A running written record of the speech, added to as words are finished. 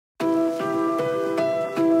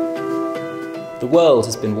The world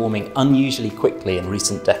has been warming unusually quickly in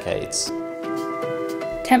recent decades.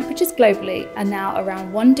 Temperatures globally are now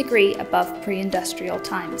around 1 degree above pre-industrial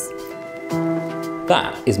times.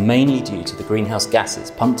 That is mainly due to the greenhouse gases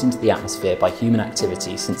pumped into the atmosphere by human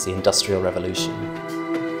activity since the Industrial Revolution.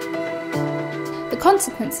 The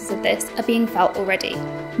consequences of this are being felt already.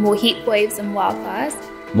 More heat waves and wildfires,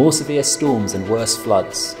 More severe storms and worse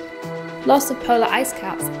floods. loss of polar ice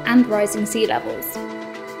caps and rising sea levels,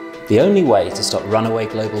 The only way to stop runaway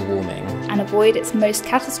global warming and avoid its most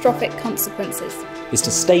catastrophic consequences. is to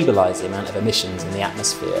stabilise the amount of emissions in the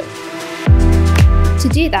atmosphere. To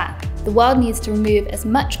do that, the world needs to remove as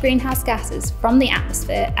much greenhouse gases from the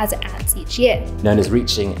atmosphere as it adds each year. Known as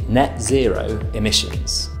reaching net zero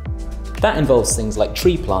emissions. That involves things like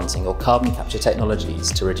tree planting or carbon capture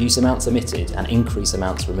technologies to reduce amounts emitted and increase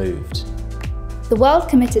amounts removed. The world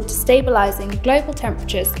committed to stabilising global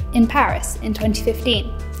temperatures in Paris in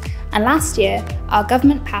 2015, and last year our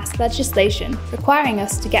government passed legislation requiring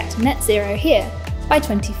us to get to net zero here by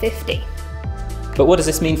 2050. But what does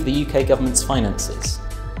this mean for the UK government's finances?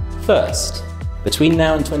 First, between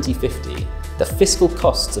now and 2050, the fiscal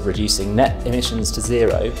costs of reducing net emissions to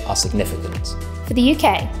zero are significant. For the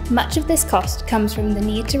UK, much of this cost comes from the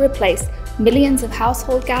need to replace millions of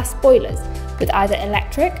household gas boilers with either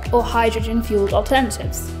electric or hydrogen-fuelled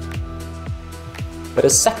alternatives. But a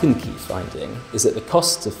second key finding is that the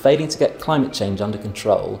costs of failing to get climate change under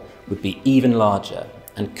control would be even larger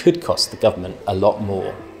and could cost the government a lot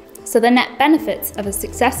more. So the net benefits of a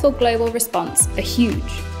successful global response are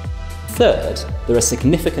huge. Third, there are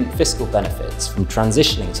significant fiscal benefits from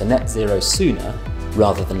transitioning to net zero sooner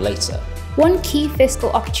rather than later. One key fiscal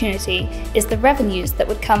opportunity is the revenues that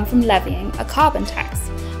would come from levying a carbon tax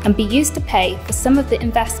and be used to pay for some of the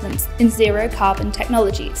investments in zero carbon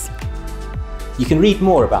technologies. You can read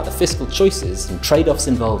more about the fiscal choices and trade-offs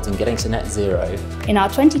involved in getting to net zero in our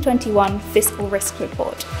 2021 Fiscal Risk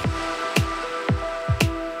Report.